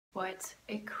What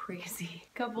a crazy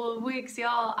couple of weeks,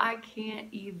 y'all. I can't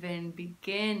even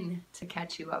begin to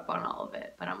catch you up on all of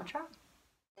it, but I'm gonna try.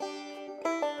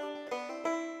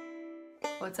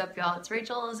 What's up, y'all? It's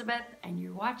Rachel Elizabeth, and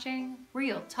you're watching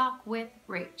Real Talk with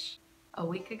Rach. A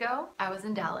week ago, I was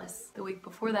in Dallas. The week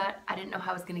before that, I didn't know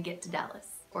how I was gonna get to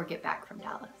Dallas, or get back from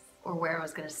Dallas, or where I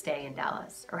was gonna stay in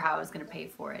Dallas, or how I was gonna pay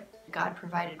for it. God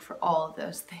provided for all of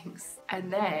those things.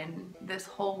 And then this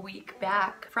whole week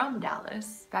back from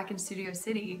Dallas, back in Studio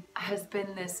City, has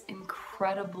been this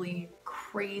incredibly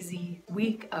crazy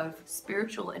week of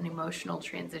spiritual and emotional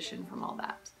transition from all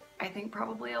that. I think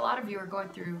probably a lot of you are going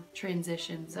through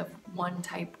transitions of one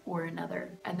type or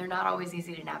another, and they're not always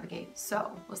easy to navigate.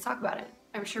 So let's talk about it.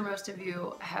 I'm sure most of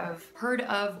you have heard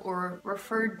of or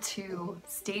referred to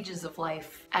stages of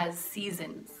life as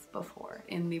seasons before.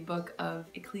 In the book of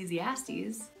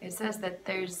Ecclesiastes, it says that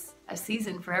there's a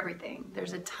season for everything.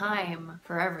 There's a time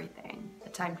for everything. A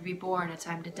time to be born, a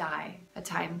time to die, a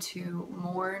time to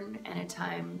mourn, and a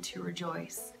time to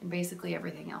rejoice, and basically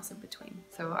everything else in between.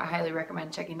 So I highly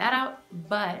recommend checking that out,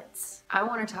 but I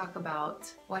want to talk about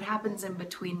what happens in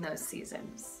between those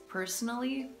seasons.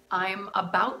 Personally, I'm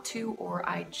about to, or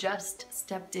I just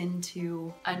stepped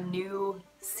into a new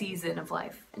season of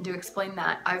life. And to explain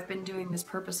that, I've been doing this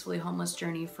Purposefully Homeless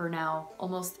journey for now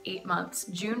almost 8 months.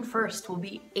 June 1st will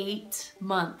be 8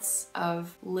 months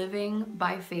of living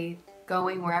by faith,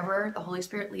 going wherever the Holy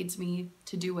Spirit leads me,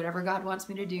 to do whatever God wants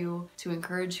me to do, to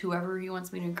encourage whoever He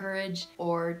wants me to encourage,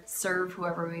 or serve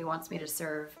whoever He wants me to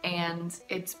serve. And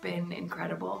it's been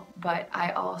incredible, but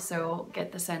I also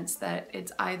get the sense that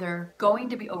it's either going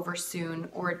to be over soon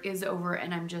or it is over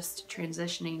and I'm just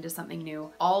transitioning to something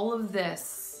new. All of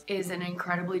this is an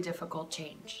incredibly difficult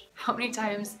change. How many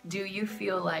times do you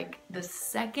feel like the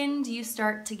second you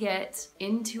start to get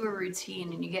into a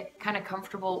routine and you get kind of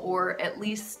comfortable, or at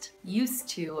least used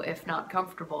to, if not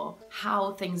comfortable,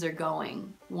 how things are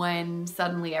going when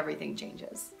suddenly everything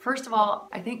changes? First of all,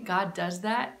 I think God does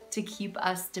that to keep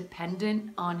us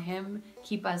dependent on Him,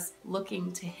 keep us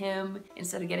looking to Him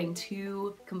instead of getting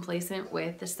too complacent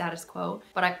with the status quo.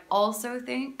 But I also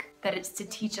think that it's to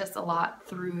teach us a lot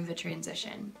through the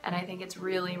transition. And I think it's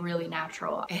really, really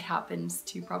natural. It happens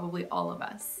to probably all of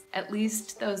us, at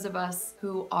least those of us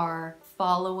who are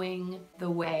following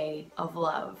the way of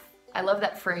love. I love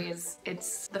that phrase.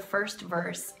 It's the first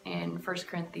verse in 1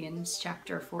 Corinthians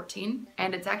chapter 14,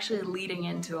 and it's actually leading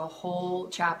into a whole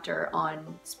chapter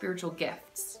on spiritual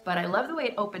gifts. But I love the way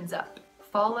it opens up.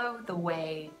 Follow the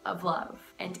way of love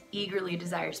and eagerly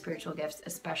desire spiritual gifts,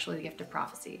 especially the gift of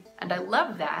prophecy. And I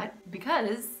love that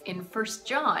because in 1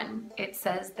 John, it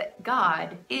says that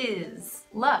God is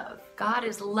love. God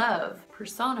is love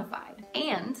personified.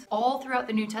 And all throughout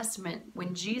the New Testament,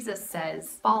 when Jesus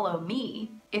says, "Follow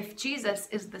me," if Jesus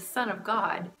is the Son of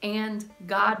God and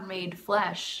God made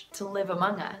flesh to live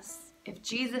among us, if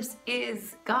Jesus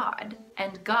is God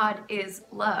and God is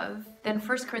love, then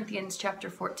 1 Corinthians chapter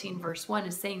 14 verse 1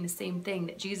 is saying the same thing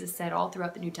that Jesus said all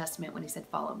throughout the New Testament when He said,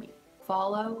 "Follow me."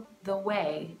 Follow the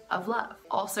way of love.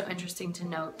 Also interesting to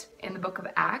note, in the book of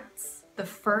Acts, the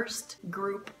first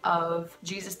group of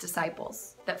Jesus'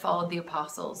 disciples that followed the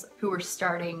apostles, who were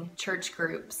starting church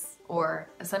groups or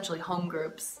essentially home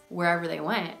groups wherever they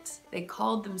went, they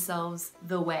called themselves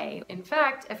the Way. In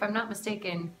fact, if I'm not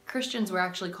mistaken, Christians were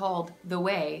actually called the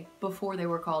Way before they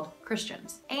were called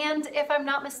Christians. And if I'm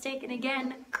not mistaken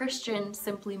again, Christian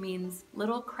simply means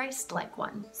little Christ-like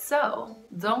one. So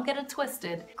don't get it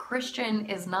twisted. Christian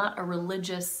is not a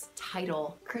religious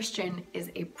title. Christian is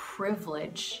a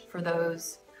privilege for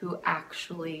those who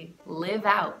actually live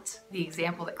out the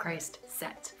example that Christ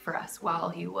set for us while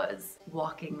He was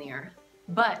walking the earth.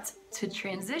 But to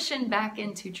transition back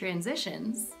into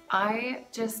transitions, I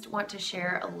just want to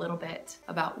share a little bit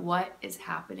about what is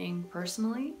happening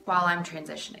personally while I'm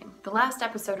transitioning. The last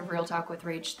episode of Real Talk with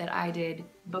Rach that I did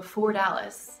before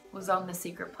Dallas was on the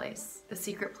secret place. The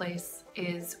secret place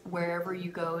is wherever you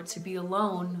go to be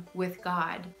alone with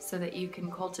God so that you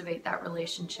can cultivate that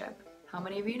relationship. How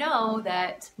many of you know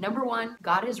that, number one,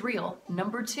 God is real.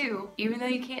 Number two, even though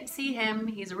you can't see Him,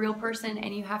 He's a real person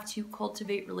and you have to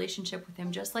cultivate relationship with Him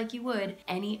just like you would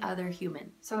any other human.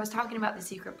 So I was talking about the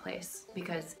secret place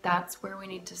because that's where we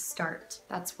need to start.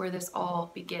 That's where this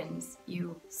all begins.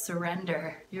 You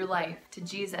surrender your life to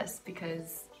Jesus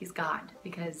because He's God,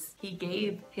 because He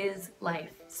gave His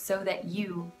life so that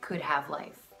you could have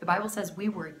life. The Bible says we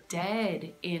were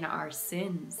dead in our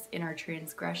sins, in our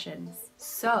transgressions.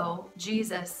 So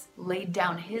Jesus laid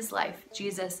down His life.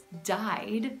 Jesus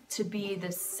died to be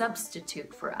the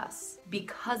substitute for us.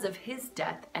 Because of His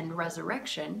death and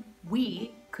resurrection,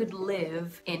 we could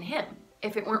live in Him.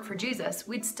 if it weren't for Jesus,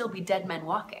 we'd still be dead men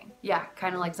walking. Yeah,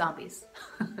 kind of like zombies.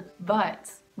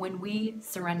 But when we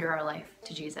surrender our life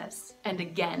to Jesus, and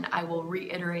again, I will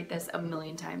reiterate this a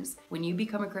million times, when you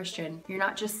become a Christian, you're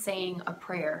not just saying a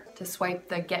prayer to swipe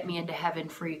the get me into heaven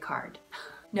free card.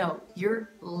 No, you're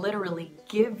literally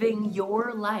giving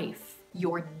your life,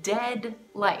 your dead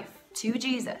life, to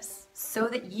Jesus so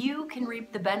that you can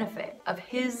reap the benefit of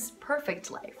his perfect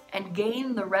life and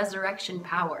gain the resurrection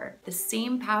power. The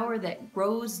same power that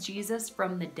rose Jesus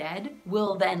from the dead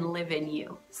will then live in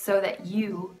you so that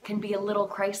you can be a little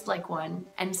Christ-like one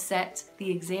and set the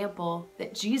example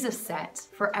that Jesus set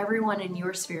for everyone in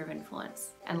your sphere of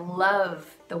influence and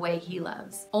love the way he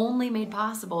loves, only made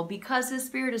possible because his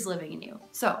spirit is living in you.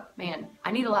 So, man,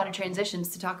 I need a lot of transitions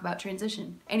to talk about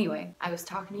transition. Anyway, I was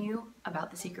talking to you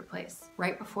about the secret place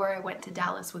right before I went to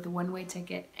Dallas with a one-way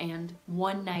ticket and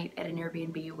one night at an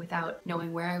Airbnb without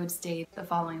knowing where I would stay the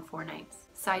following 4 nights.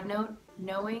 Side note,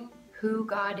 knowing who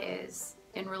God is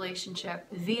in relationship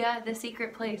via the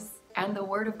secret place and the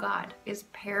Word of God is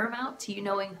paramount to you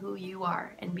knowing who you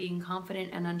are and being confident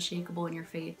and unshakable in your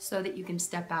faith so that you can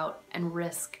step out and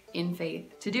risk in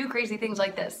faith to do crazy things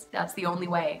like this. That's the only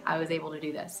way I was able to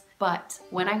do this. But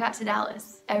when I got to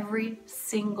Dallas, every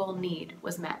single need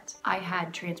was met. I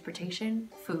had transportation,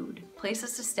 food,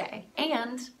 places to stay,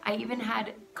 and I even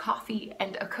had coffee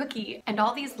and a cookie and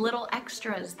all these little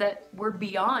extras that were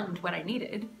beyond what I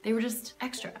needed. They were just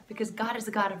extra because God is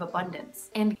a God of abundance.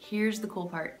 And here's the cool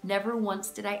part. Never once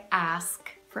did I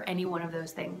ask for any one of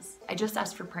those things. I just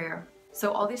asked for prayer.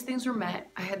 So all these things were met.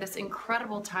 I had this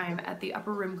incredible time at the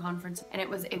Upper Room Conference, and it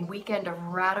was a weekend of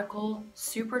radical,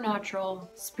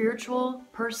 supernatural, spiritual,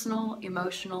 personal,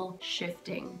 emotional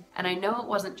shifting. And I know it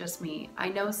wasn't just me. I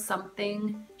know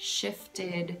something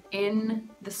shifted in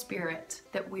the spirit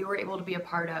that we were able to be a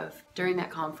part of during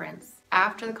that conference.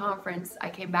 After the conference, I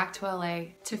came back to LA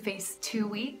to face 2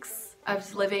 weeks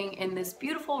of living in this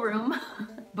beautiful room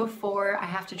before I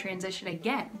have to transition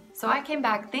again. So I came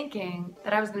back thinking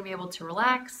that I was going to be able to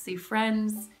relax, see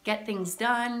friends, get things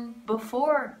done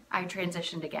before I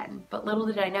transitioned again. But little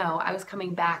did I know, I was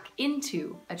coming back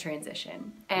into a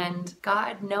transition. And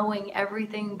God, knowing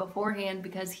everything beforehand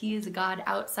because he is a God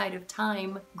outside of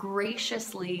time,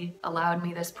 graciously allowed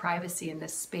me this privacy and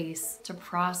this space to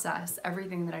process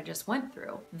everything that I just went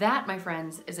through. That, my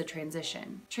friends, is a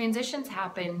transition. Transitions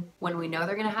happen when we know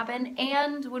they're going to happen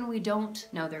and when we don't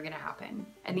know they're going to happen.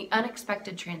 And the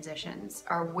unexpected transitions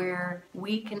are where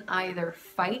we can either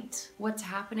fight what's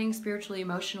happening spiritually,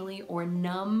 emotionally, or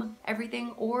numb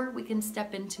everything, or we can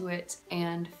step into it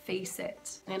and face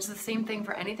it. And it's the same thing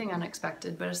for anything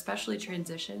unexpected, but especially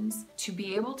transitions, to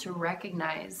be able to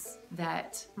recognize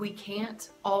that we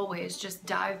can't always just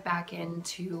dive back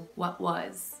into what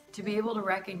was. To be able to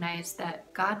recognize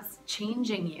that God's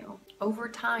changing you over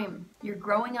time. You're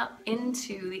growing up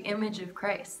into the image of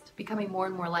Christ, becoming more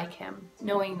and more like him,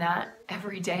 knowing that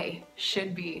every day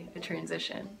should be a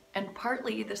transition. And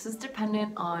partly this is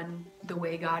dependent on the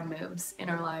way God moves in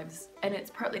our lives, and it's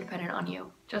partly dependent on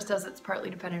you, just as it's partly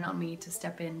dependent on me to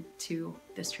step into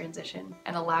this transition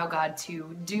and allow God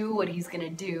to do what he's going to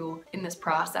do in this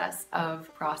process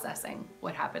of processing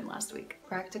what happened last week.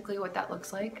 Practically what that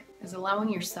looks like is allowing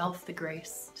yourself the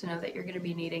grace to know that you're going to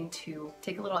be needing to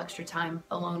take a little extra time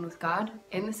alone with God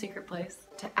in the secret place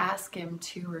to ask him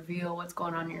to reveal what's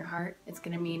going on in your heart. It's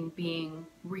going to mean being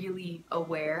really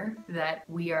aware that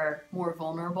we are more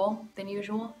vulnerable than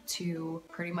usual to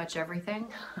pretty much everything.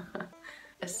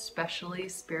 Especially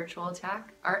spiritual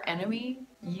attack. Our enemy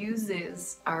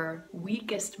uses our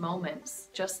weakest moments,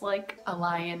 just like a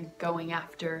lion going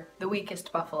after the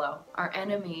weakest buffalo. Our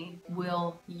enemy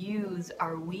will use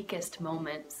our weakest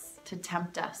moments to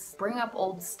tempt us, bring up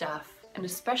old stuff. And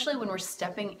especially when we're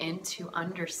stepping into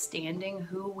understanding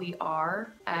who we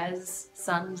are as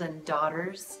sons and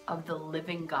daughters of the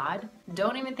living God,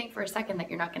 don't even think for a second that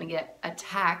you're not going to get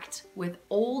attacked with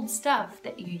old stuff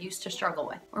that you used to struggle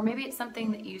with. Or maybe it's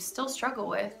something that you still struggle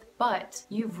with, but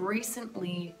you've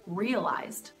recently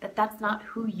realized that that's not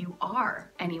who you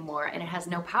are anymore and it has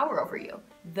no power over you.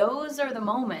 Those are the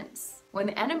moments when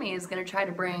the enemy is going to try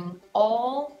to bring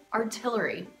all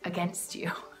artillery against you.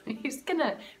 He's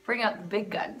gonna bring out the big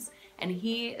guns and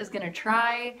he is gonna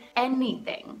try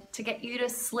anything to get you to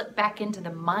slip back into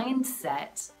the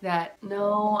mindset that,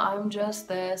 no, I'm just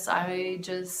this, I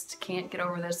just can't get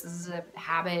over this is a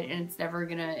habit and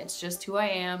it's just who I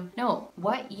am. No,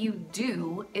 what you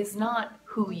do is not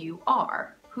who you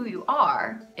are. who you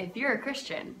are, if you're a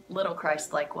Christian, little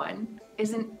Christ-like one,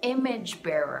 is an image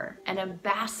bearer, an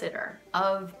ambassador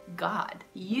of God.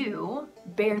 You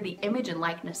bear the image and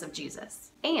likeness of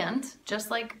Jesus. And just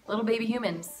like little baby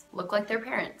humans look like their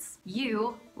parents,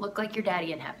 you look like your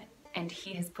daddy in heaven. And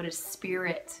he has put his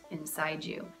spirit inside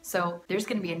you. So there's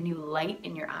going to be a new light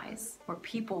in your eyes where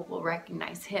people will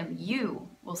recognize him. You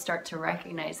will start to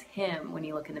recognize him when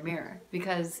you look in the mirror,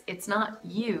 because it's not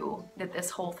you that this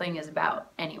whole thing is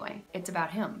about anyway. It's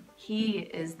about him. He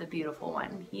is the beautiful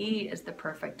one. He is the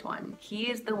perfect one.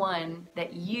 He is the one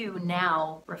that you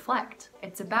now reflect.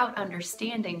 It's about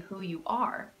understanding who you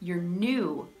are, your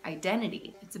new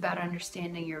identity. It's about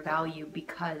understanding your value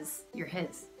because you're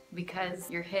his. Because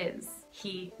you're his.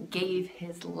 He gave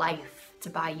his life to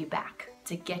buy you back,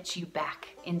 to get you back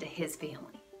into his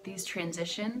family. These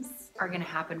transitions are going to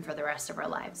happen for the rest of our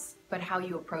lives, but how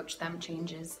you approach them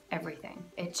changes everything.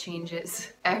 It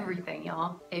changes everything,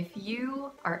 y'all. If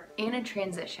you are in a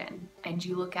transition and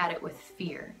you look at it with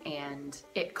fear and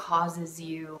it causes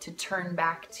you to turn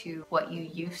back to what you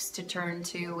used to turn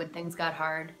to when things got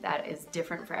hard, that is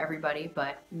different for everybody.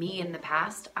 But me in the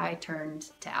past, I turned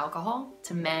to alcohol,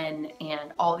 to men,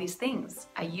 and all these things.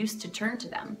 I used to turn to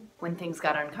them when things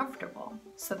got uncomfortable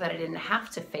so that I didn't have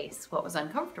to face what was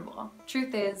uncomfortable.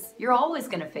 Truth is, you're always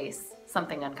going to face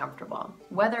something uncomfortable.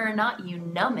 Whether or not you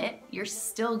numb it, you're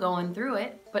still going through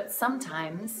it. But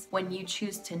sometimes when you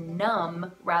choose to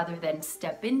numb rather than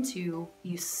step into,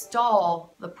 you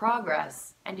stall the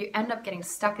progress and you end up getting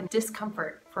stuck in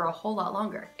discomfort for a whole lot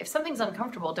longer. If something's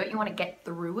uncomfortable, don't you want to get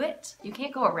through it? You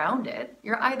can't go around it.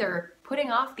 You're either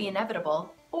putting off the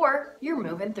inevitable or you're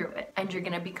moving through it and you're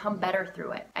going to become better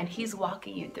through it. And he's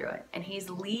walking you through it and he's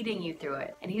leading you through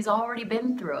it and he's already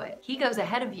been through it. He goes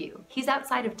ahead of you. He's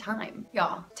outside of time.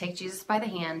 Y'all, take Jesus by the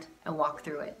hand and walk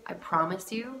through it. I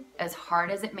promise you, as hard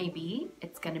as it may be,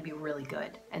 it's going to be really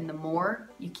good. And the more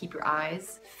you keep your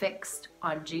eyes fixed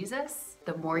on Jesus,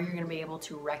 the more you're going to be able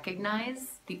to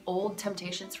recognize the old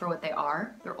temptations for what they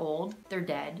are. They're old, they're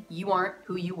dead. You aren't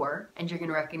who you were, and you're going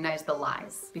to recognize the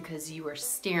lies because you are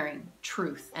staring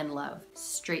truth and love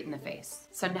straight in the face.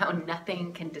 So now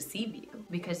nothing can deceive you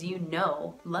because you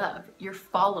know love. You're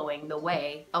following the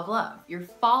way of love. You're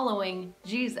following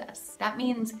Jesus. That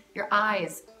means your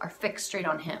eyes are fixed straight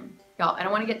on him. Y'all, I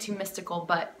don't want to get too mystical,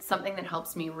 but something that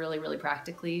helps me really, really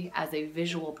practically as a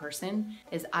visual person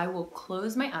is I will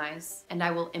close my eyes and I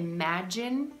will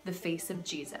imagine the face of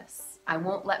Jesus. I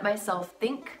won't let myself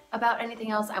think about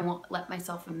anything else. I won't let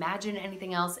myself imagine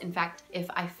anything else. In fact, if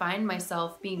I find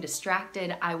myself being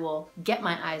distracted, I will get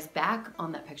my eyes back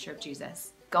on that picture of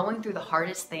Jesus. Going through the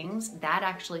hardest things, that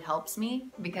actually helps me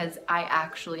because I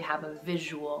actually have a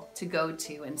visual to go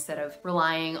to instead of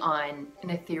relying on an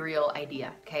ethereal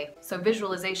idea, okay? So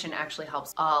visualization actually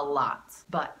helps a lot.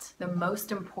 But the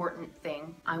most important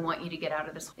thing I want you to get out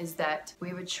of this is that we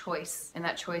have a choice, and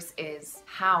that choice is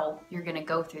how you're gonna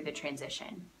go through the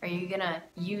transition. Are you gonna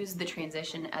use the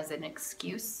transition as an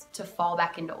excuse to fall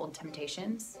back into old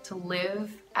temptations, to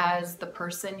live as the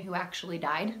person who actually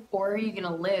died? Or are you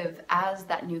gonna live as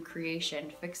that new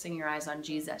creation, fixing your eyes on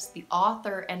Jesus, the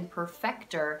author and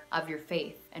perfecter of your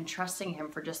faith, and trusting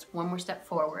him for just one more step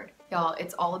forward? Y'all,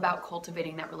 it's all about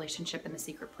cultivating that relationship in the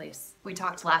secret place. We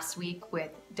talked last week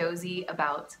with Dozy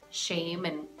about shame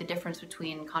and the difference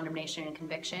between condemnation and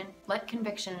conviction. Let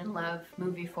conviction and love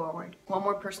move you forward. One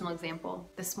more personal example.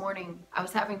 This morning, I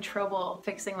was having trouble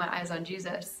fixing my eyes on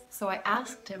Jesus. So I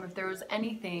asked him if there was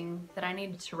anything that I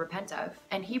needed to repent of.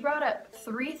 And he brought up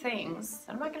 3 things.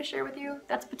 I'm not going to share with you.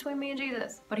 That's between me and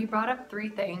Jesus. But he brought up 3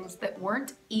 things that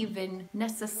weren't even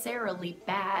necessarily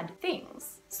bad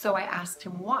things. So I asked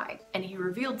him why, and he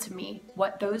revealed to me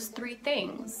what those 3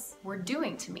 things were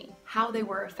doing to me, how they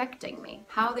were affecting me,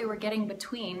 how they were getting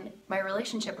between my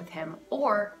relationship with him,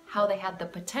 or how they had the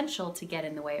potential to get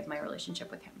in the way of my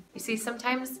relationship with him. You see,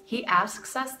 sometimes he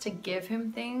asks us to give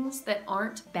him things that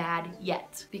aren't bad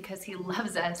yet because he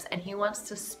loves us and he wants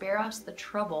to spare us the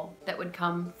trouble that would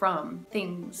come from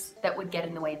things that would get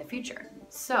in the way in the future.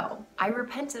 So I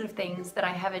repented of things that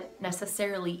I haven't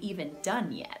necessarily even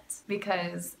done yet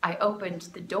because I opened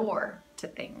the door to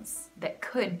things that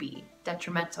could be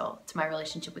detrimental to my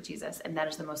relationship with Jesus, and that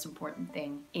is the most important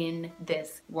thing in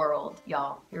this world,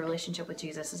 y'all. Your relationship with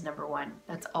Jesus is number 1.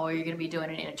 That's all you're gonna be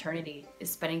doing in eternity, is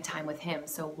spending time with him.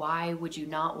 So why would you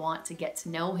not want to get to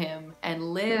know him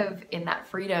and live in that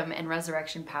freedom and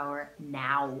resurrection power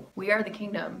now? We are the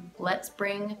kingdom. Let's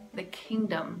bring the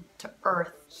kingdom to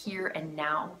earth here and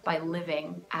now by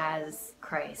living as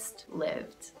Christ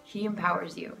lived. He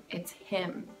empowers you. It's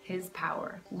him. His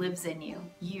power lives in you.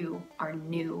 You are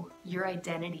new. Your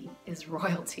identity is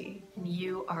royalty, and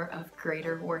you are of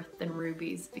greater worth than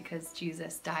rubies because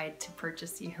Jesus died to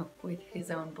purchase you with his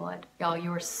own blood. Y'all,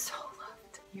 you are so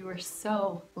loved. You are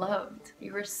so loved.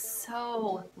 You are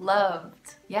so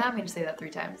loved. Yeah, I'm going to say that 3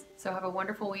 times. So have a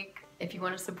wonderful week. If you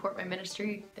want to support my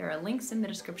ministry, there are links in the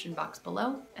description box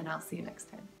below, and I'll see you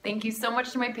next time. Thank you so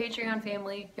much to my Patreon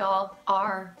family. Y'all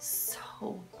are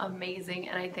so amazing,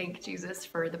 and I thank Jesus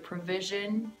for the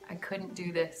provision. I couldn't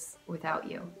do this without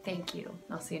you. Thank you.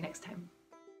 I'll see you next time.